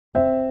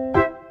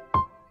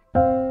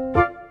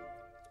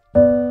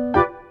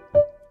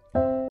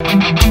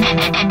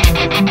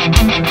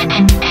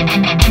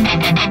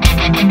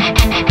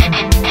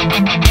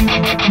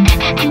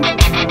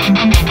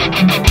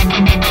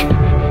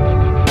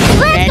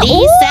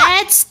Ready,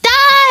 set,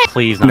 start!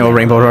 Please, no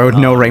Rainbow Road.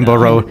 No Rainbow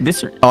Road.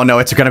 Oh no,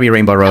 it's gonna be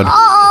Rainbow Road.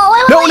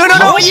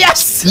 No!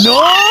 Yes!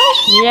 No!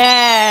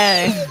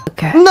 Yay!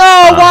 Okay. No,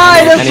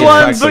 why? This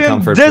one's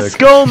fucking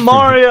Disco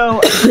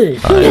Mario.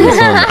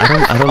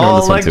 I don't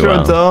know this one too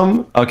well.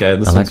 Electrodome. Okay,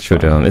 this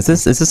Electrodome. Is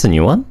this a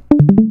new one?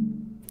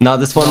 No,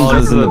 this one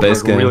is in the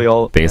base game. Really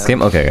old. Base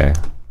game? Okay.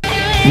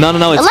 No,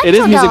 it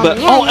is music, but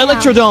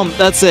Electrodome.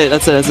 That's it. I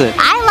love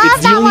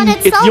that one.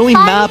 It's so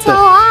fun to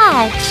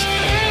watch.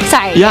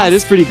 Sorry. Yeah, it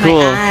is pretty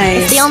cool.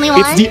 It's the only one?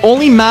 It's the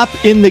only map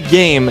in the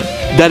game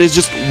that is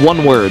just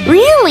one word.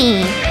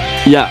 Really?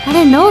 Yeah. I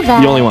didn't know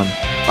that. The only one.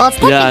 Well, it's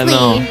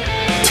technically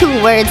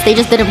 2 words. They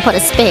just didn't put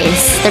a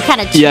space. They're kind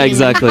of cheating in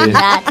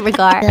that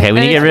regard. Okay, we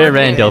need to get rid of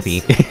Red and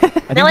Dopey.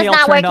 No, it's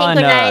not working.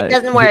 Good night. It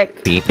doesn't work.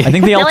 I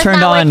think they all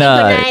turned on.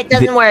 It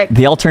doesn't work.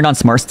 They all turned on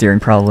smart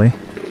steering, probably.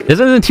 This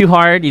isn't too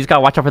hard. You just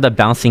gotta watch out for the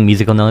bouncing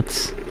musical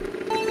notes.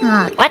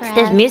 What's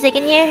this music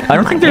in here? I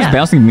don't think there's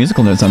bouncing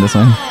musical notes on this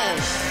one.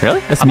 Really?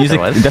 That's music.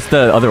 That's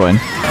the other one.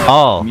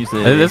 Oh,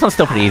 this one's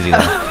still pretty easy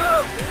though.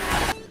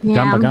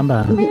 Yeah,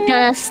 Gamba.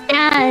 Just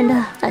stand.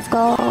 Let's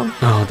go.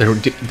 Oh,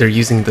 they're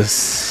using the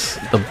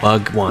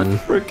bug one.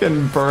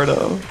 Frickin'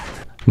 Birdo.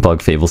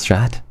 Bug Fable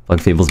strat.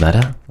 Bug Fable's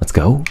meta. Let's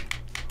go.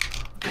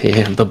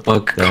 Yeah, the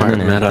bug card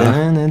meta.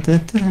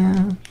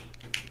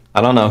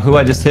 I don't know who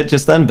I just hit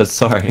just then, but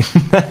sorry.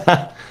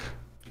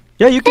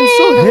 Yeah, you can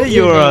still hit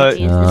your.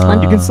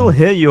 You can still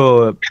hit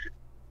your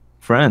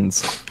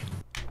friends.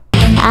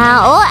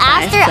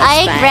 After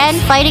Ike ran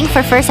fighting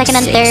for 1st, 2nd,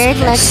 and 3rd.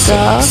 Let's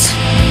go.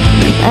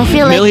 I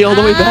feel like Millie all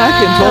the way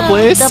back in 12th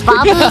place.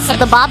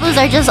 The Babus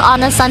are just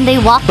on a Sunday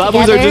walk Babus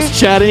together. are just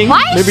chatting.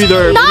 Why is maybe she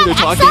not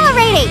talking.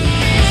 accelerating?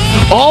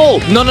 Oh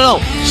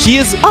no! She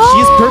is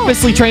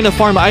purposely trying to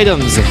farm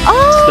items.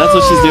 Oh, that's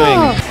what she's doing.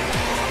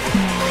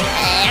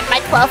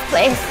 My 12th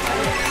place.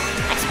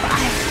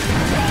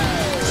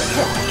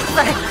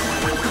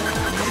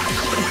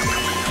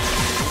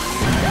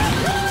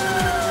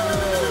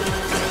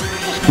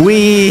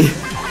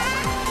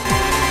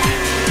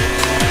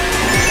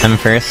 I'm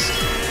first.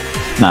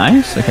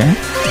 Nice. Okay.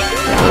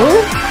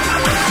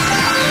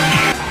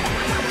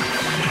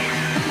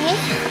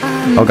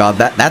 Oh god,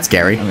 that's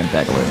scary. I'm gonna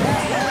back away.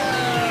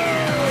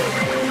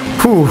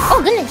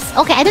 Oh goodness.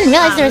 Okay, I didn't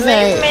realize there was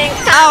a.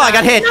 Oh, I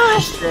got hit. I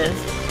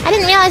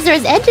didn't realize there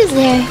was edges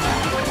there.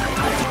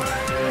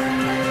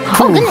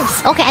 Oh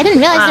goodness. Okay, I didn't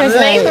realize there was a.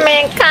 Oh,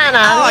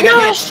 I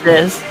got hit.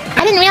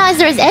 I didn't realize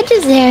there was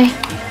edges there.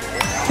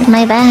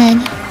 My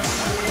bad.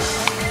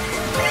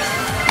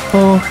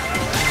 Oh,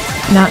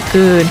 not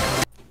good.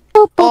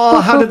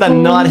 Oh, how did that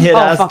not hit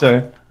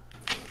Aster?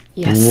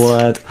 Yes.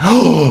 What?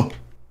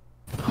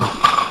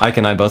 Ike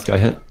and I both got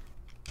hit.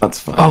 That's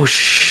fine. Oh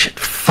shit!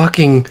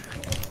 Fucking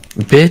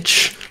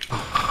bitch!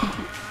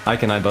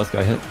 Ike and I both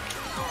got hit.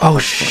 Oh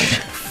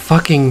shit!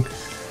 Fucking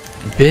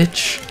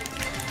bitch!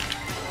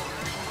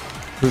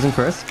 Who's in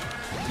first?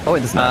 Oh wait,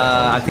 this is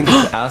not. I think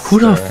it's Aster. Who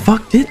the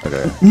fuck did?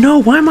 Okay. No,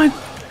 why am I?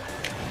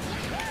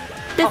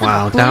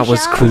 Wow, that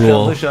was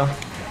cool.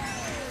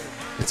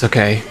 It's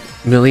okay.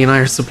 Millie and I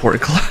are support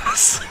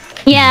class.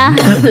 Yeah.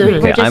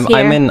 Okay,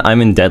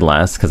 I'm in dead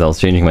last because I was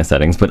changing my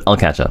settings, but I'll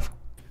catch up.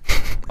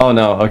 Oh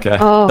no, okay.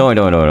 Oh. No,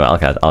 I'll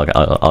catch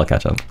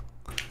up.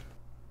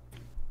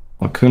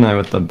 Well, Kunai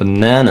with the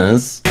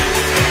bananas.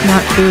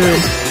 Not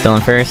good. Still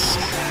in first.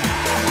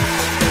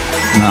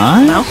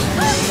 Nice. No.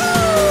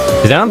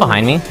 Is that one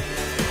behind me?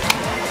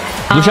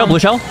 Blue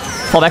shell.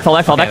 Fall back. Oh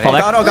god.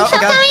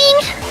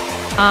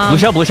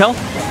 Blue shell.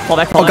 Fall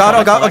back. Oh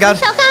god.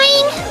 Shell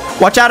coming.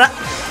 Watch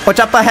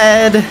out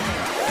ahead.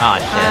 Oh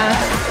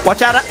shit.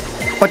 Watch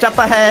up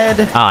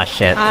ahead. Oh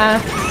shit.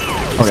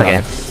 It's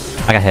okay.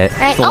 I got hit.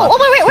 Right. Oh,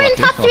 we're in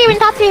top 3. We're in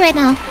top 3 right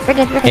now. We're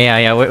good.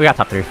 Yeah, we got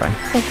top 3 fine.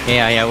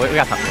 Yeah, we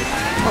got top 3.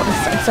 Oh,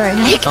 sorry,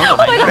 Mike. Don't Oh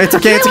my god. It's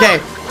okay. I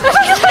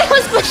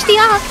almost pushed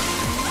you off.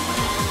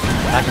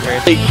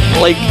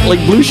 Like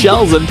blue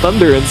shells and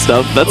thunder and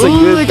stuff. That's a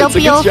good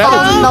strategy.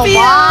 In the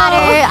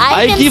water.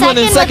 Ike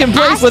Eveland in 2nd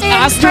place with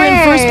Aster in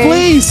 1st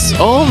place.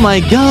 Oh my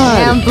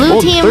god. And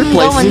blue team 3rd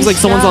place seems like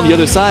someone's on the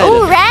other side.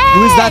 Oh, Ren.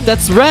 Who is that?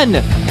 That's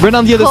Ren. Ren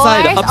on the other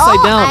side,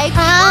 upside down. Ike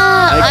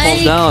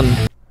falls down.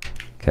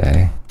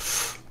 Okay.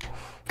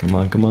 Come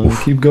on.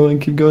 Keep going.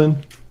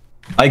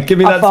 Ike, give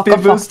me that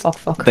speed boost.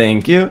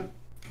 Thank you.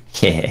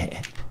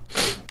 Yeah.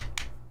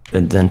 Oh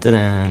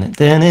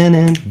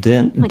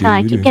my god,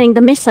 I keep getting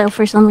the missile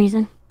for some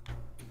reason.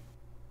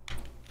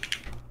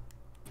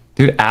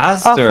 Dude,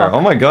 Aster. Oh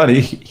my god,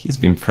 he's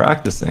been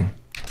practicing.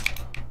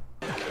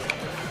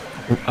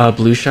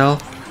 Blue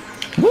shell.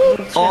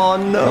 Oh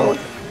no.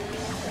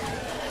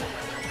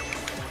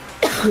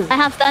 I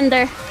have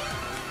thunder.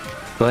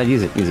 Go ahead,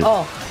 use it.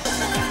 Oh.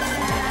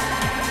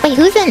 Wait,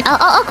 who's in?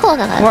 Oh, cool.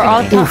 We're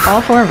all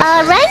 4 of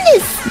us. Ren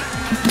is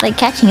like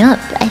catching up,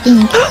 I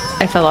think.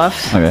 I fell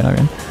off.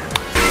 Okay.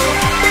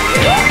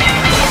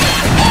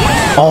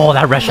 Oh,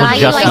 that rush was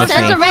just missed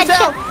me. Red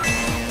shell.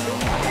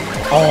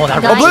 Oh,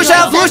 that Oh, blue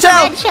shell. Blue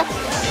shell!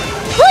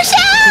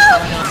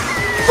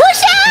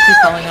 keep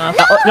falling off.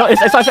 No,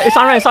 it's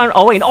on right. It's on.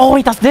 Oh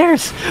wait, that's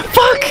theirs.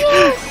 Fuck!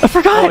 I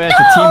forgot. Oh, yeah, it's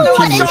a team Blue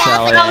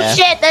Shell. Oh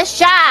shit, the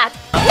shot!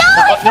 No,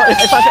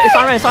 it's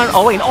on right. It's on.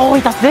 Oh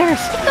wait, that's theirs.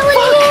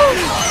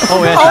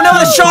 Oh yeah. Oh no,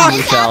 the shock!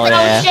 Blue Shell, Oh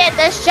yeah. shit,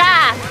 the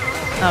shot!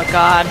 Oh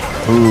god.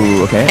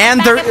 Ooh, okay. And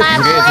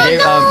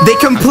they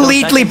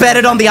completely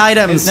betted on the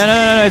items. No.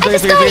 I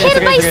just got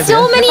hit by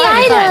so many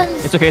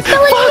items! It's okay.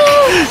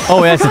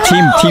 Oh yeah, it's a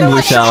team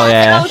Blue Shell,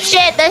 yeah. Oh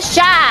shit, the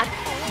shot!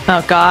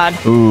 Oh god.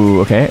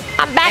 Ooh, okay.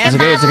 I'm back It's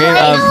in okay. my It's okay.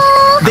 plane.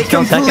 They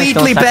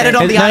completely betted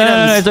on the No,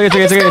 items. it's okay.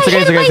 It's okay. It's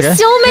okay. It's okay. It's okay.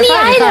 So many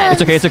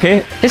items! It's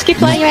okay. Just keep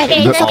playing.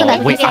 Okay,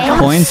 Oh, wait,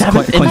 coins and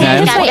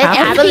items.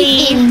 I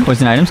believe.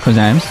 Coins and items.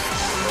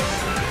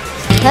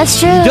 That's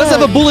true. He does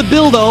have a bullet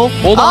bill though.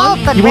 Hold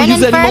on. But You will Ren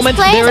use in that first moment.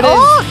 place. There it is.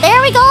 Oh,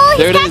 there we go.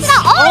 There it He's is.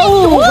 catching up.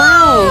 Oh,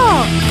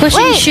 wow.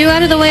 Pushing Wait, Shu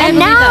out of the way, I and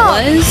believe now,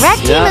 that was. Red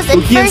team is in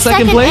Uki first,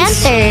 second, and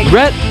third.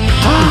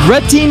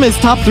 Red team is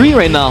top 3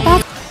 right now.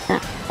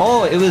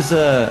 Oh, it was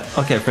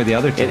okay for the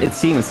other team. It's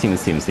team.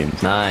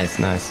 Nice.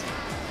 Okay,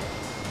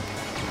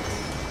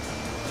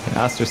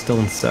 Aster's still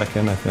in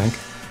second, I think.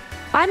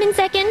 I'm in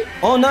second.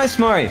 Oh, nice,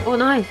 Mari. Oh,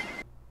 nice.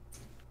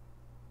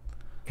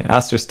 Okay,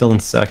 Aster's still in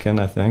second,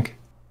 I think.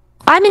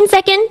 I'm in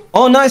second.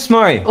 Oh, nice,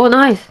 Mari. Oh,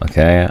 nice.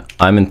 Okay,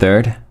 I'm in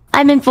third.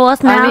 I'm in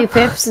fourth now. I'm in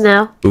fifth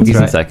now. Uki's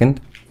in right. second.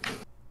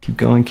 Keep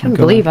going. I can't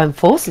believe I'm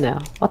fourth now.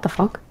 What the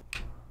fuck?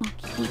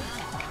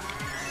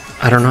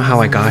 I don't know how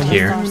I got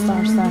here.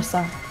 Star.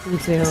 Me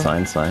too.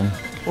 Sign.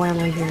 Why am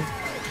I here?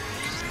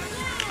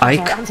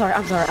 Ike. I'm sorry.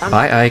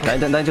 Bye, Ike.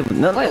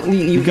 No,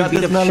 you got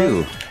beat up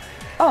Shu.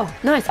 Oh,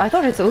 nice. I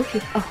thought it's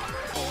Uki.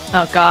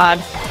 Oh god.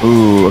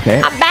 Ooh,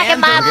 okay. I'm back in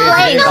my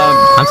plane.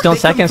 I'm still in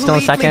second.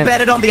 Completely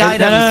betted on the No.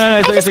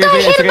 items. I just got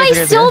hit by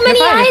so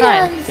many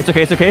items. It's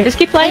okay. Just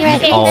keep playing.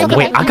 Oh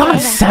wait, I got a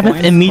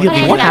 7th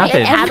immediately. What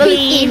happened? I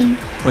believe.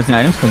 Coins and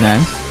items.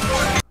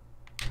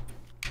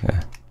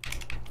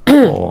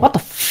 What the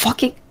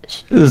fucking...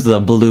 Who's the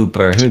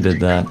blooper? Who did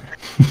that?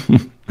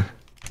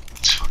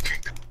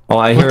 Oh,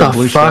 I hear the a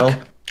blue fuck?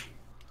 shell.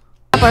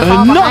 We're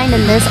fall behind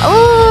in this.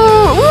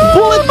 Ooh,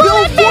 Bullet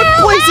bill 4th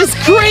place is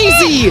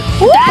crazy.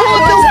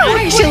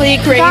 Actually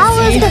that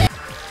was the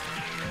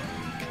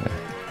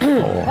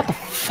What the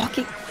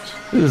fucking...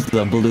 Who's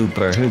the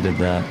blooper? Who did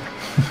that?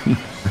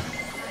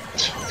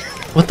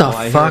 What the Oh,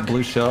 I hear a fuck?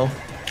 blue shell.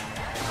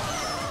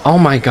 Oh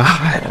my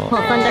god.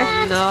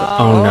 No.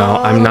 Oh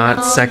no, I'm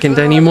not second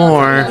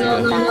anymore.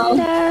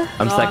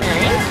 I'm second.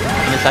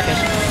 I'm in second.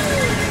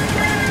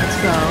 Let's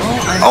go.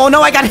 Oh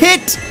no, I got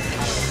hit!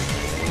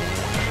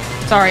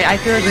 Sorry, I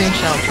threw a green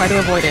shell. Try to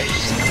avoid it.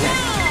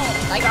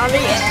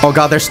 Oh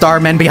god, there's star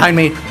men behind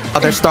me. Oh,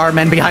 there's star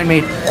men behind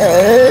me.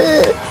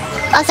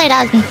 I'll say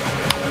that was me.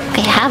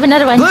 Okay, have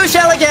another one. Blue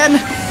shell again!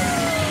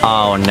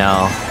 Oh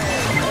no.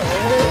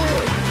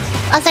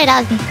 I'll say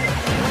that was me.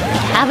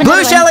 Have another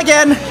Blue one. shell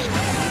again!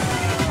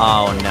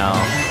 Oh no.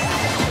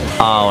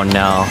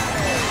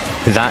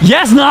 Is that?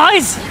 Yes,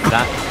 nice.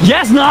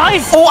 Yes,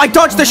 nice. Oh, I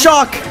dodged the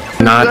shock!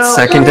 Not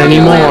second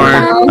anymore.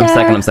 I'm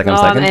second.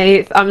 I'm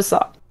eighth. I'm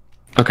sorry.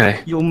 Okay.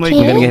 You'll make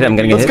I'm gonna get hit. I'm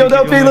gonna get Let's hit. go,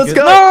 Dopey. Let's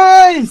go.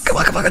 Nice! Come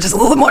on, just a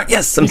little bit more.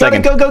 Yes, I'm Gotta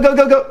second.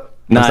 go.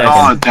 Nice.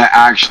 Oh, they're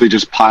actually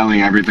just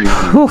piling everything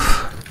on.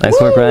 Nice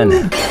work,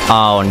 Ren.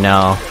 Oh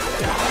no.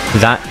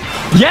 Is that?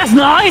 Yes,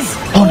 nice.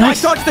 Oh,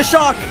 nice. I dodged the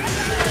shock!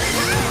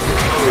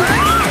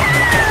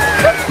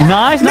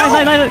 Nice. What?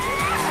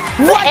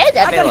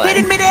 I got hit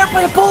in midair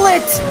by a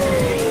bullet!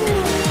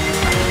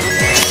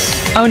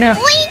 Oh no.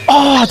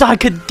 Oh, I thought I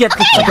could get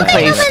the second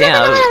place.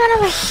 Damn.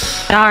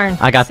 Darn.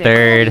 I got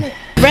third.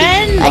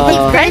 Ren, I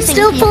think Ren's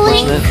still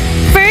pulling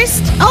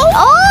first.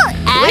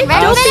 And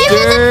Ren was in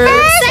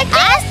first.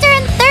 Aster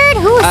in third.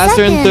 Who was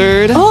Aster in second?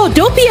 third. Oh,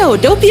 Doppio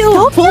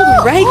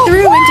pulled right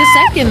through into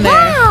second there.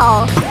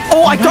 Wow.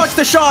 Oh, I dodged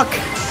the shock!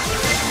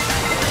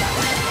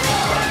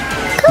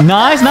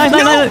 Nice.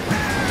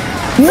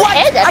 What?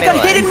 I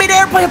got hit in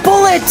midair by a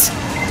bullet!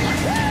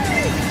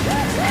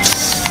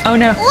 Oh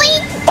no.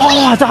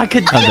 Oh, I thought I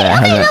could. I'm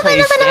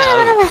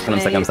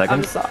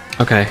second.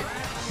 Okay.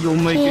 You'll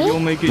make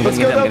it. Let's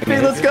go, Dopey.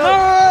 Let's go.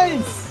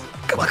 Nice.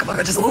 Come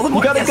on, just a little bit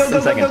more. Gotta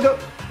go.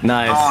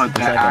 Nice. Oh, I'm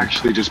they're second.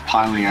 actually just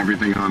piling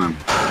everything on him.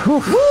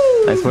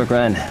 Nice work,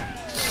 Ren.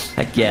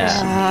 Heck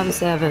yeah. I'm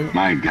seventh.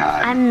 My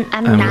god. I'm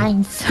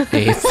ninth.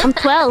 I'm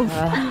 12.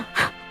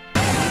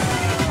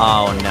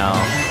 Oh no.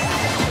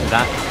 Is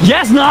that?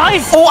 Yes,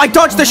 nice. Oh, I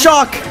dodged the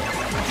shock!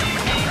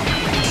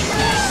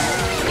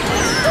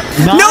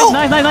 No!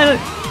 Nice.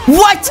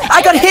 What?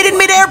 I got hit in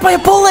midair by a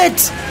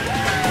bullet!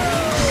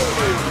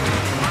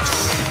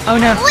 Oh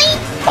no.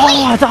 Oh,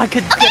 I thought I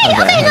could.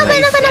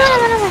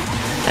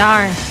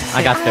 Darn.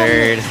 I got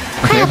third.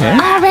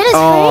 Ren is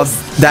Oh,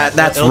 first.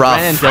 that's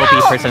Ren and rough.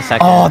 Dopey first and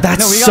second. Oh,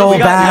 that's we so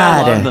got a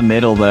lot in bad. the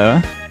middle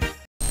though.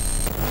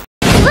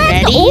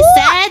 Ready,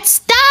 set,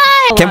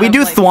 start. Can we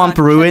do Thwomp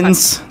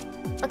Ruins?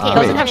 Okay,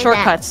 Doesn't have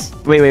shortcuts.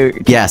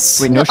 Wait. Yes.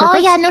 Wait, no Oh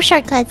shortcuts? yeah, no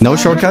shortcuts. No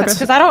shortcuts?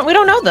 Because we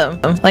don't know them.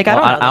 Like I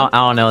don't know them. I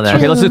don't know that.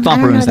 Okay, let's do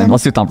Thump Runes then.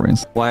 Let's do Thump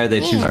Runes. Why are they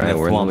choosing Alright, that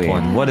we're in the swamp lead.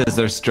 one? What is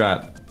their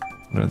strat?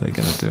 What are they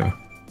gonna do?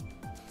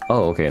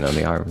 Oh, okay, no,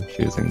 they are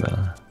choosing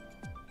the...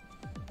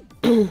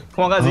 Come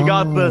on, guys, you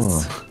got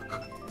this.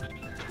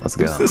 Let's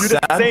go. Do the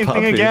same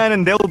thing again,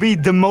 and they'll be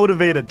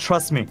demotivated.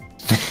 Trust me.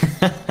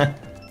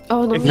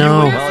 Oh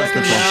No.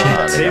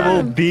 They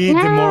will be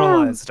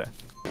demoralized.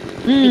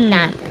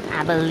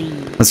 I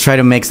believe. Let's try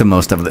to make the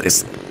most of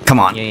this. Come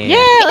on. Yeah,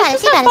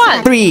 let's have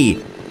fun.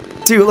 3,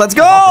 2, let's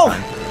go!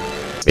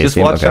 Just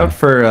watch out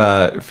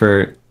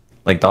for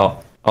like the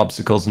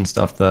obstacles and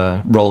stuff,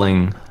 the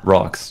rolling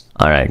rocks.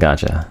 Alright,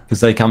 gotcha. Because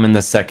they come in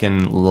the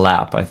second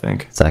lap, I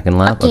think. Second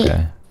lap?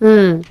 Okay.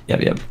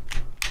 Yep.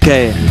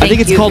 Okay, I think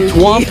it's called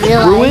Twomp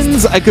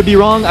Ruins. I could be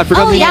wrong. I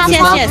forgot the name of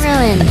this map.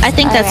 Yes. I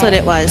think that's what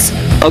it was.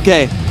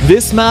 Okay,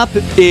 this map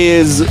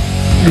is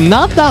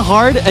not that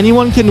hard.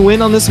 Anyone can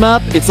win on this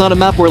map. It's not a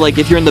map where, like,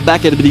 if you're in the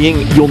back at the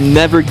beginning, you'll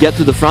never get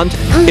to the front.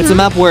 It's a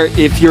map where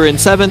if you're in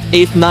 7th,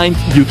 8th,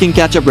 9th, you can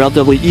catch up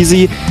relatively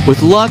easy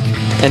with luck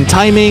and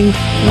timing.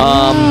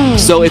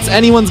 So it's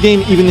anyone's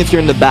game, even if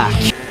you're in the back.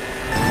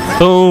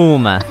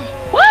 Boom. Woo!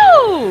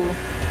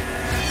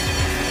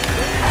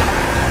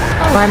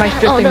 Why am I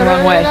drifting the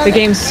wrong way? The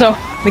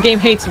game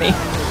hates me.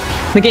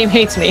 The game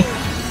hates me.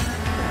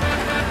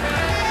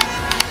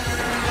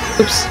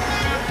 Oops.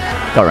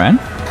 Got ran?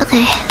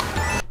 Okay.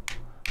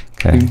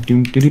 Okay.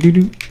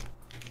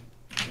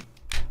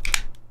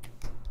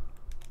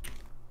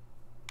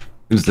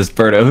 Who's this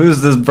birdo?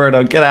 Who's this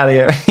birdo? Get out of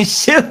here.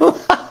 Shu!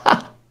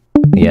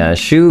 Yeah,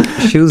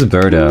 Shu's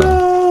Birdo.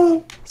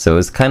 No. So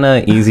it's kind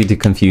of easy to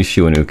confuse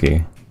Shu and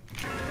Uki.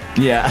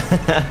 Yeah.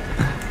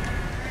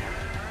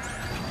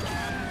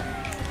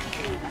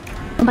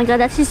 Oh my god,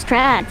 that's his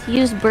strat.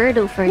 Use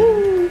Birdo for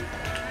you.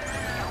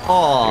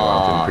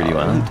 Oh, doing pretty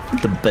well.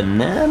 The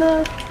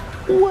banana?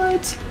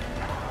 What?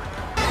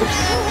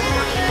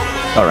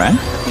 Alright.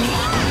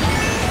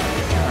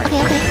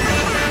 Okay.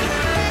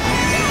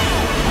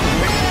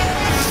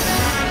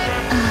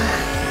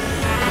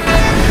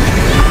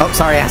 Oh,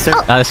 sorry, Aster.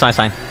 That's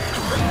fine.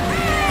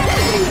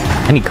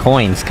 I need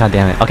coins. God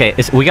damn it. Okay,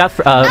 we got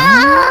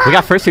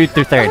first through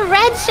third.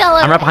 Red shell.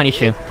 I'm right behind you,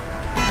 Shu.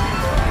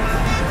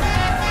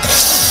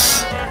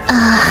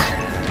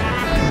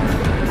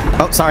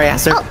 Oh, sorry,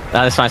 Aster.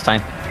 That's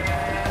fine.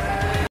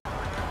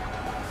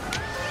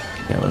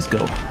 Yeah, let's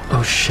go.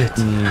 Oh shit.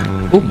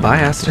 Oh, bye,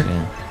 Aster.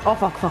 Oh,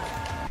 fuck.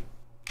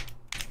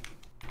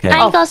 Okay.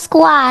 I go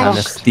squash. Time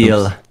to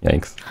steal.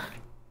 Yikes.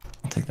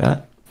 I'll take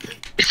that.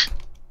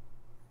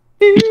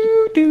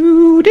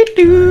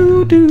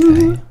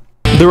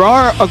 There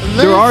are a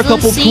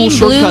couple cool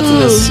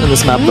shortcuts in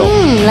this map though.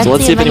 So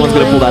let's see if anyone's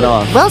gonna pull that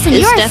off. Wilson,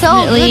 you are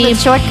so good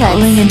with shortcuts.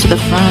 Pulling into the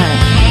front.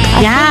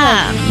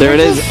 Yeah. There it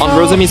is on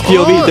Rosemi's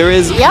POV. There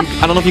is. Yep.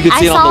 I don't know if you could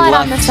see it on the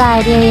left. I saw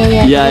it on the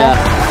side.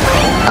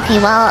 Yeah. Okay,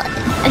 well,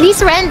 at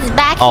least Ren's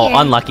back here. Oh,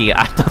 unlucky.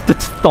 I thought the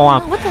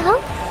storm. What the hell?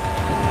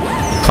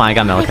 Fine, I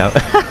got Meliko.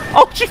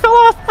 Oh, she fell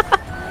off.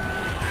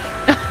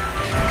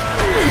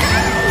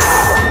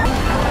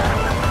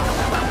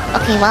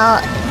 Okay, well,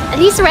 at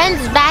least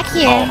Ren's back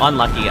here. Oh,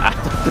 unlucky. I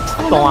thought the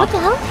storm. What the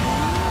hell?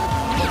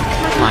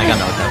 Fine, I got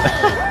Meliko.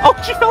 Oh,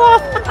 she fell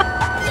off.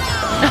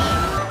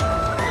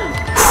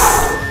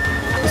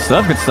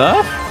 Good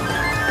stuff.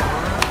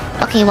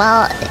 Okay,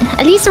 well,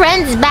 at least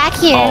Ren's back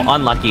here. Oh,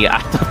 unlucky. I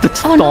thought the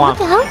storm. Oh no, what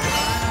the hell?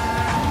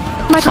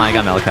 Fine, I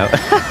got Meliko.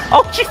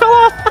 Oh, she fell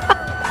off.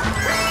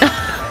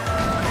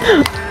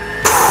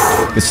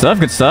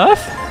 Good stuff.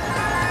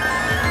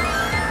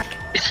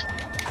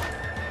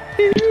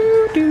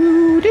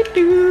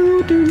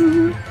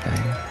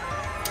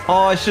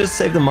 Oh, I should have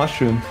saved the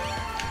mushroom.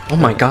 Oh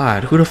my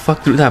god, who the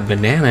fuck threw that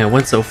banana and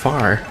went so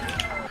far?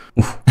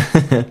 No,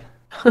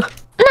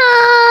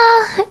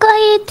 got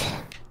it.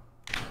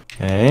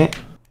 Okay.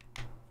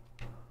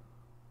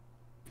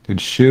 Dude,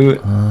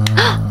 shoot.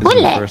 This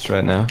is first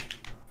right now.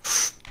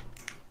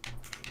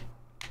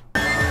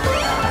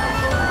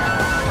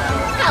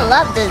 I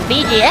love this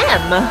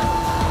BGM.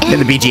 Yeah,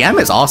 the BGM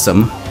is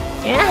awesome.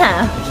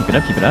 Yeah. Keep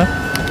it up.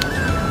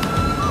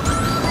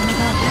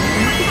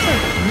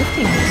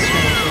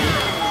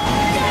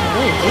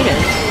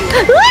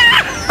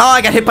 Oh, I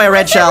got hit by a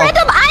red shell.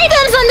 Random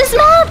items on this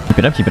map.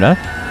 Keep it up.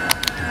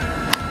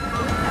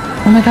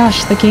 Oh my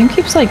gosh, the game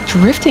keeps like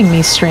drifting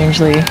me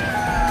strangely.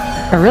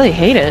 I really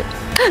hate it.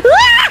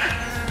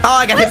 Oh,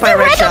 I got hit by a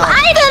red shell.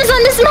 Random items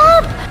on this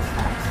map.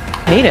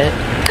 Hate it.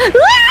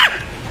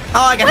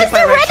 Oh, I got hit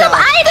by a red Random shell.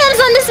 items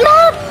on this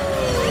map.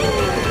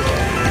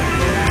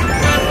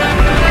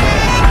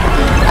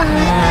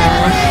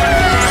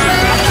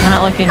 I'm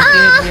not looking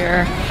good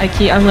here.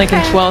 I'm like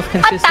in 12th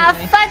consistently. What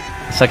the fuck?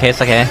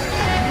 It's okay.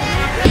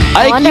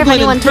 I wonder if keep it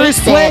anyone in first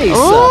takes it. place.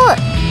 Ooh,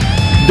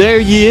 There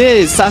he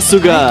is,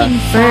 Sasuga.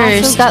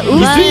 First. Uki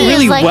doing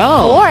really is like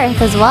well.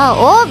 4th as well.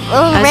 Oh,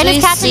 Ren we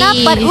is catching up,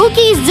 see. but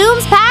Uki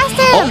zooms past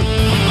him.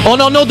 Oh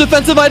no,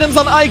 defensive items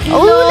on Ike.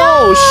 Oh,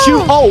 no.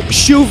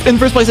 Shoot in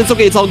first place. It's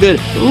okay. It's all good.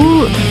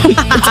 Ooh,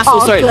 It's so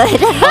sorry. good.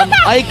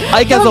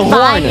 Ike has a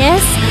horn.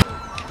 Bias.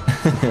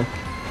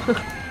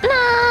 No,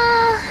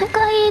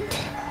 got it.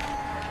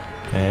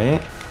 Okay.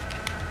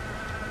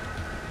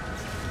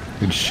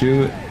 Good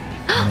shoot.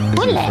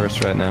 This is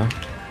first right now.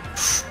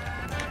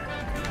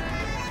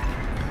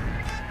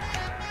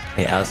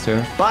 Hey,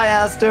 Aster. Bye,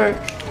 Aster!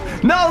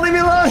 No, leave me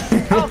alone!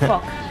 Oh,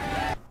 fuck.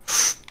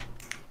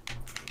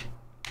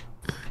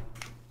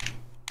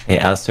 Hey,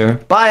 Aster.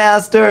 Bye,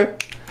 Aster!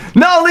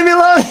 No, leave me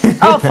alone!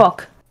 Oh,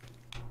 fuck.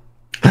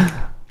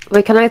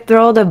 Wait, can I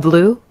throw the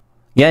blue?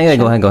 Yeah,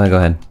 go ahead.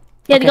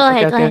 Yeah, go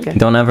ahead. You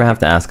don't ever have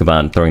to ask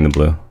about throwing the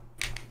blue.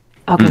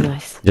 Okay,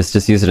 nice.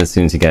 Just use it as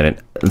soon as you get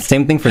it.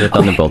 Same thing for the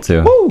Thunderbolt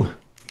too. Woo!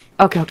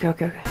 Okay.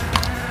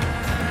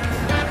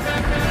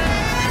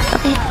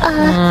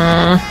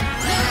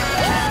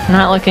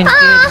 Not looking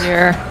good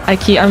here.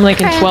 I'm like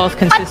in 12th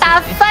consistently.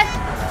 What the fuck?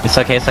 It's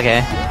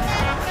okay.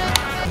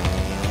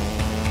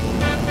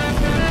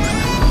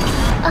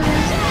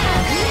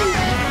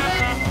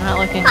 Not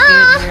looking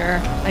good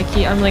here.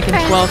 I'm like in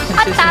 12th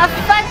consistently. What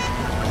the fuck?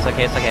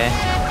 It's okay.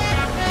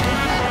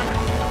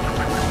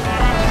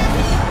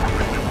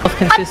 12th What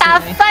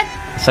consistently. the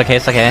fuck?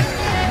 It's okay.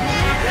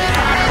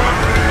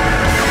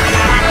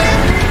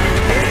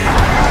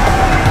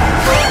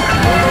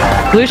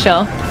 Blue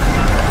shell.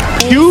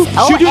 You doing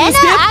Anna the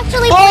skip?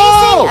 actually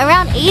placing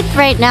around 8th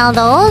right now,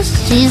 though.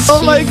 She's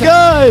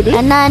god!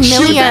 And then She's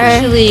Millie are...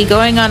 actually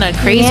going on a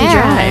crazy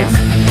drive.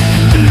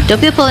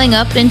 Don't be pulling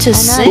up into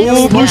 6th.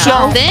 Ooh, blue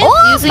shell.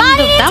 Using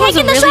that was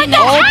a really nice.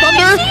 Oh,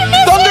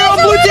 Thunder on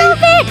blue team!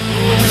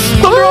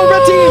 Thunder on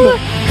red team!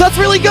 That's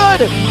really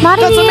good! Not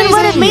That's even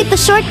would have amazing! made the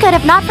shortcut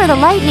if not for the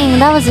lightning.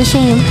 That was a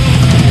shame.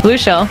 Blue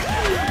shell.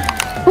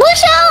 Blue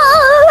shell!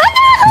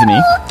 Is it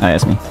me?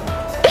 It's me.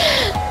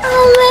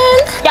 Oh man.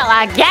 Yo,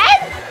 again?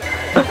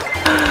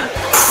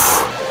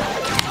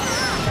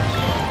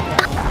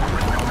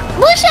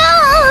 Blue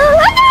shell!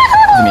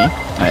 Is it me?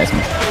 It's me.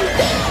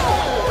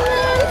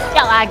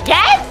 Yo,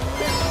 again?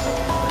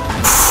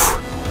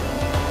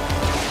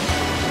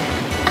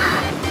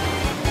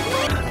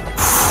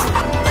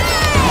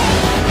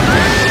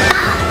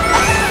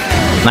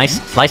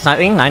 Nice. Slice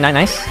sniping.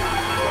 Nice.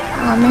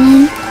 Oh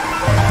man.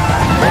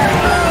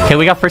 Okay,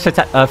 we got first to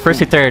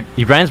third.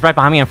 Iran's right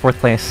behind me in 4th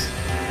place.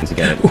 Once you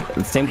get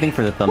it. Same thing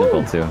for the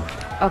Thunderbolt too.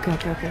 Okay.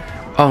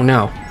 Oh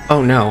no.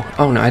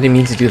 I didn't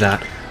mean to do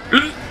that.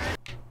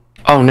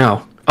 Oh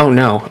no.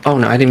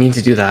 I didn't mean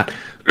to do that.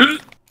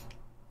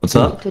 What's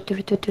up?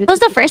 Who's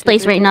the first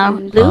place right now?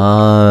 Blue?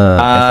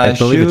 I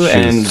believe Shu it's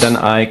and Shu's. then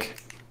Ike.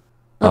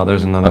 Oh,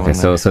 there's another one.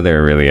 Okay, so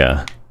they're really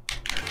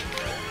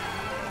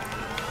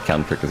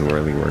count trick is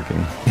really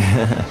working.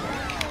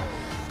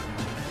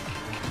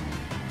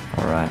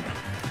 All right.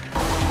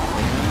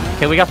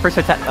 Okay, we got first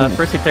to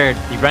third.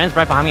 Iran's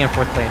right behind me in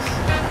 4th place.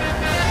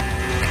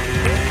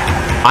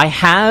 I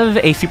have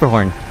a super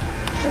horn.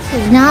 This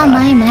is not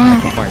my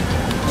map.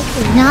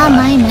 Not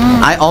my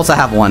map. I also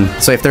have one,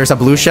 so if there's a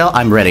blue shell,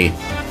 I'm ready.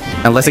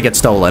 Unless it gets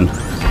stolen.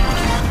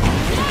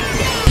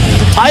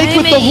 Ike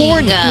with the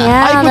horn!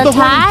 Yeah, Ike with the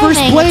horn in first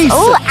timing. place!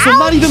 Oh, so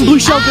not even blue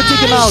shell could take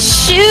him out.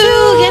 Shu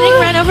getting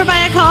run over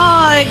by a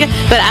cog,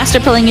 but Aster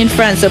pulling in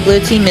front, so blue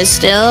team is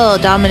still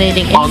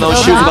dominating. Oh no,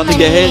 Shu's about to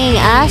get hit.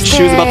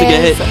 Shu's about to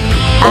get hit.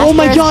 Oh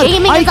my god!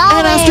 Ike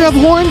and Aster have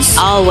horns.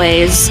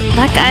 Always.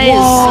 That guy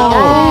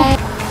Whoa.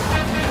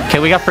 is. Okay,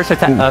 we got first to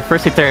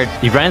third.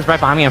 Iran's right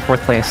behind me in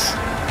 4th place.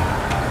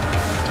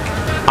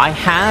 I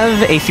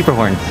have a super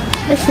horn.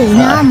 This is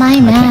not my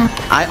map.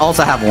 I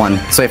also have one,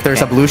 so if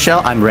there's a blue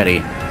shell, I'm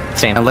ready.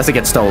 Same. Unless it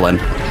gets stolen.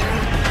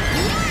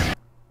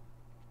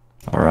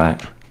 All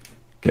right.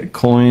 Get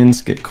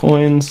coins.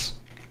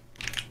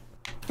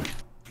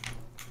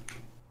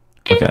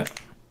 Okay.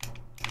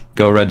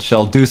 Go red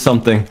shell. Do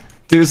something.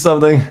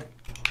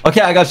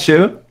 Okay, I got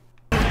Shu.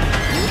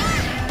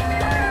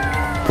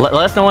 Let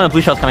us know when a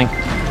blue shell's coming.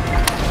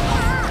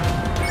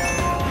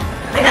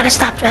 I gotta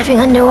stop driving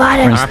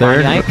underwater. Where's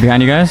third?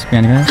 Behind you guys.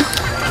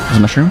 There's a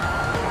mushroom.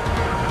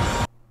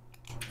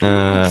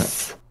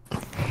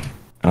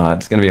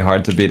 It's gonna be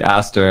hard to beat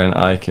Aster and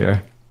Ike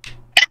here.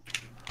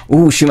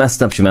 Ooh, she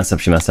messed up. There's a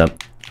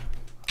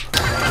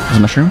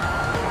mushroom.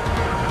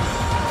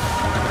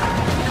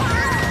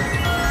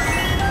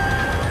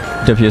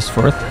 WS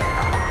 4th.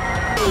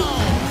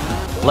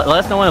 Let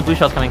us know when a blue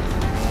shell's coming.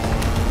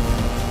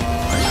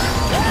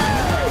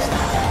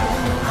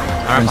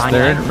 Where's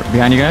third?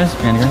 Behind you guys.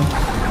 There's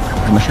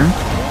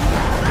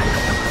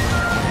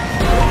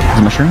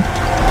a mushroom.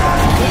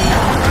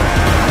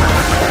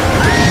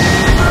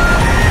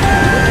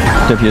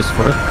 WS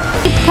 4th.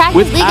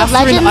 With League of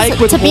Aster and Legends Ike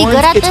with to be horns,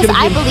 good at it's this, gonna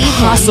I be believe him.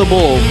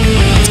 impossible.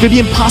 It's gonna be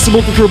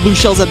impossible to throw blue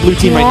shells at blue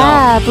team right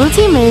now. Yeah, blue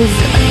team is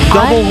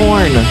Double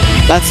horn.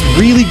 That's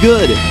really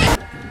good.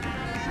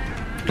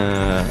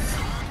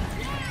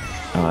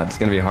 It's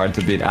gonna be hard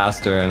to beat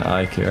Aster and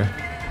Ike here.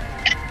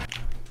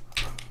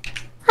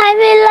 I'm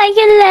in like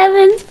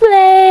 11th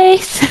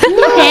place.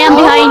 Hey, I'm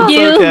behind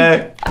you.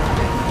 Okay.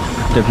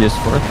 WS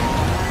 4th.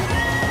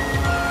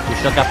 We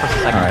still got first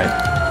and second. Alright.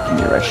 Give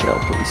me a red shell,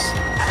 please.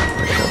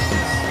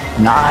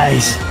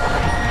 Nice.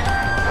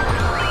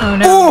 Oh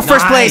no. Ooh,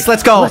 first place.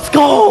 Let's go.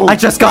 I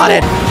just got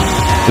it.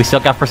 We still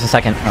got first and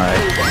second. Alright.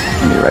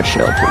 Give me a red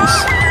shell,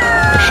 please.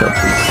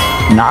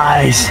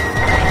 Nice.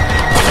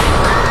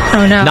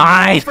 Oh no.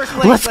 Nice.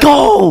 Let's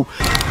go.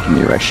 Give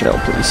me red shell,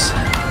 please.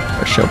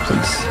 Red shell,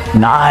 please.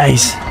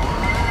 Nice.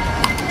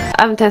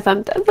 I'm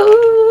 10th.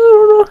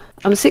 Ooh,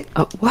 I'm sick.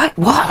 Oh, what?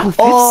 What?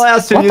 Oh,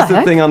 Aster used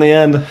the thing on the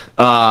end.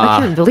 I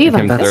can't believe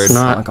I'm third.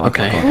 Not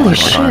okay. Holy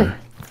shit.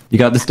 You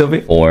got this,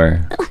 Toby?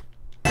 4.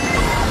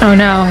 Oh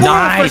no.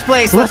 Nice. First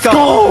place. Let's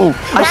go.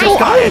 I just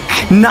got it.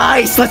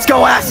 Nice. Let's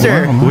go,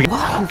 Aster.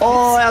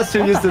 Oh,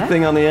 Aster used the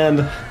thing on the end.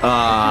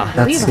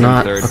 That's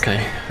not third.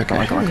 okay.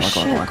 Okay.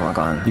 Come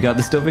on. You got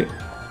this, Toby?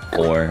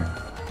 4.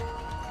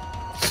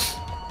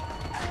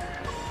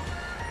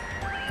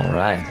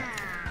 Alright.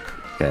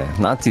 Okay,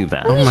 not too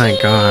bad. Oh my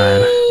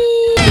god.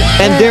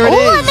 And there it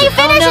Oh, is. and they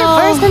finished in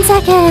first and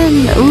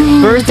second.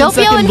 Ooh. First and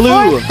Doppio second in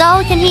blue. fourth,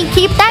 though. Can he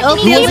keep that? Can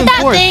he Doppio's keep in that?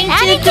 fourth. And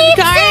he To the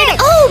keeps card. it.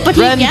 Oh, but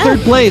Ren in third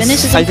place,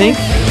 finishes in I think.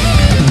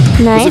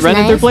 Nice, Is it Ren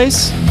in third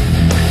place?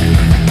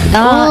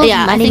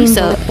 Yeah, I think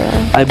so.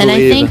 I And I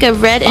believe. think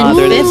of red in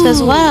there it is. fifth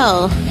as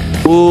well.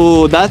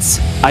 Ooh, that's.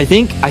 I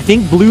think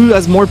blue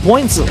has more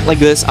points like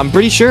this. I'm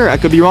pretty sure. I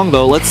could be wrong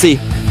though. Let's see.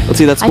 Let's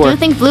see that I score. do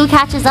think blue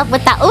catches up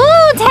with that.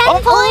 Ooh,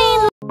 10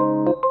 points.